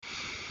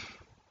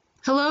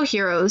Hello,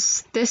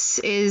 heroes. This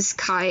is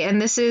Kai,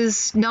 and this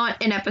is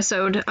not an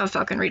episode of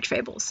Falcon Reach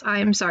Fables. I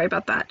am sorry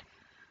about that.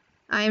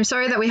 I am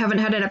sorry that we haven't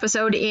had an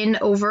episode in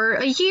over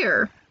a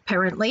year,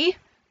 apparently.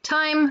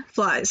 Time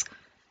flies.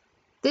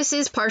 This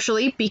is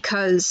partially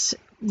because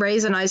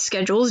Ray's and I's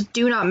schedules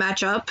do not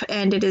match up,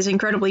 and it is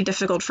incredibly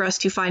difficult for us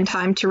to find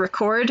time to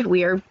record.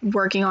 We are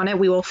working on it.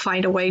 We will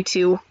find a way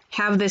to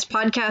have this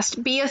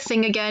podcast be a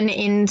thing again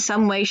in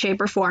some way,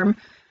 shape, or form.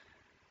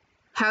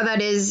 How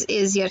that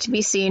is yet to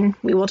be seen.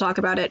 We will talk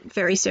about it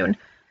very soon.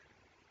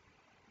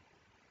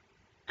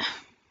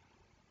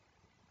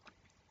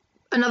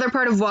 Another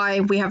part of why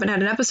we haven't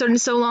had an episode in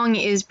so long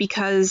is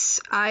because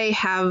I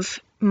have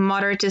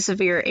moderate to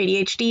severe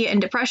ADHD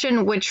and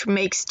depression, which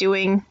makes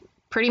doing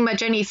pretty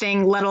much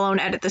anything, let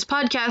alone edit this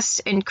podcast,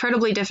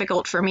 incredibly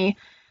difficult for me.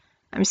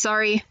 I'm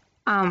sorry.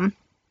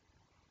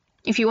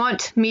 If you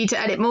want me to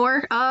edit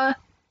more,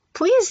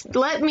 please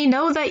let me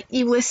know that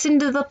you listen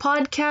to the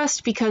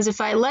podcast, because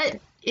if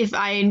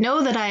I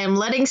know that I am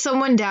letting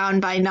someone down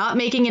by not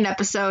making an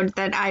episode,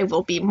 then I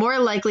will be more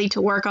likely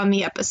to work on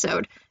the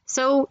episode.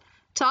 So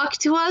talk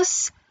to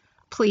us,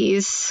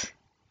 please.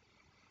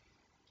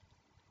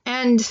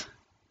 And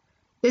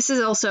this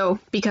is also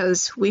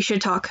because we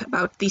should talk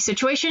about the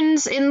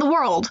situations in the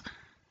world.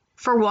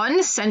 For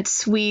one,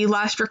 since we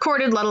last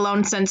recorded, let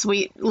alone since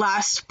we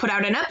last put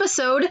out an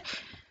episode,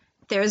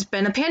 there's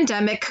been a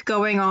pandemic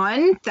going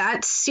on.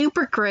 That's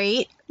super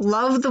great.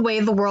 Love the way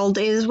the world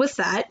is with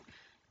that.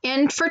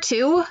 And for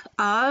two,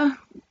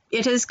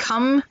 it has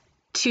come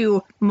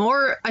to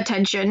more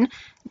attention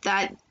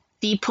that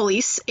the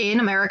police in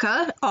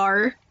America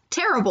are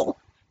terrible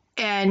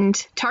and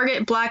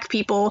target Black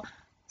people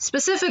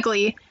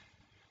specifically,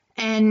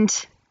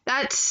 and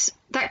that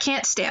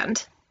can't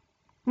stand.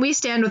 We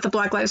stand with the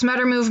Black Lives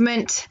Matter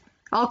movement.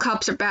 All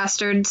cops are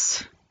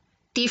bastards.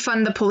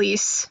 Defund the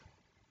police.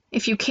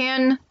 If you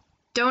can,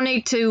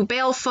 donate to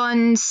bail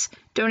funds,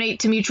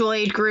 donate to mutual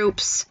aid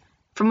groups.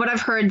 From what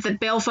I've heard, the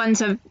bail funds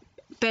have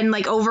been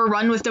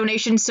overrun with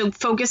donations, so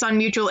focus on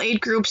mutual aid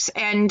groups.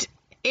 And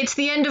it's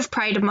the end of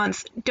Pride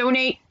Month.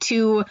 Donate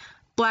to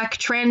Black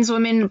trans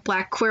women,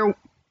 Black queer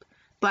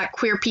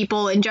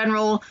people in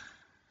general.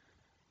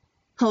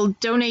 I'll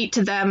donate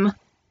to them.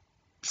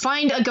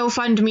 Find a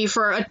GoFundMe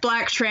for a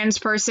Black trans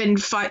person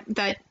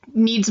that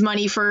needs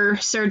money for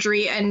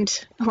surgery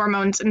and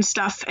hormones and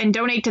stuff, and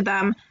donate to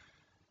them.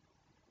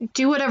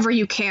 Do whatever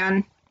you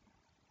can.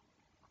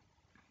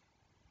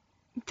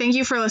 Thank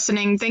you for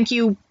listening. Thank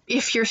you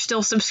if you're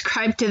still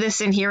subscribed to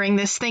this and hearing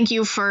this. Thank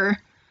you for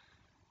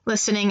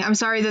listening. I'm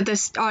sorry that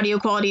this audio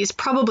quality is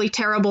probably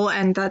terrible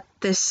and that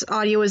this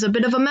audio is a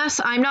bit of a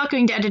mess. I'm not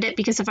going to edit it,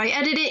 because if I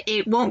edit it,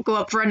 it won't go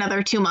up for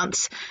another 2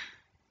 months.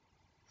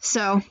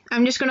 So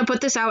I'm just going to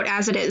put this out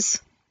as it is.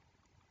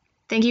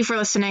 Thank you for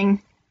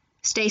listening.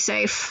 Stay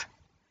safe.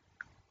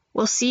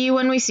 We'll see you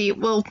when we see you.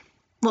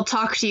 We'll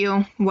talk to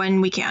you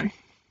when we can.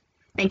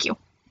 Thank you.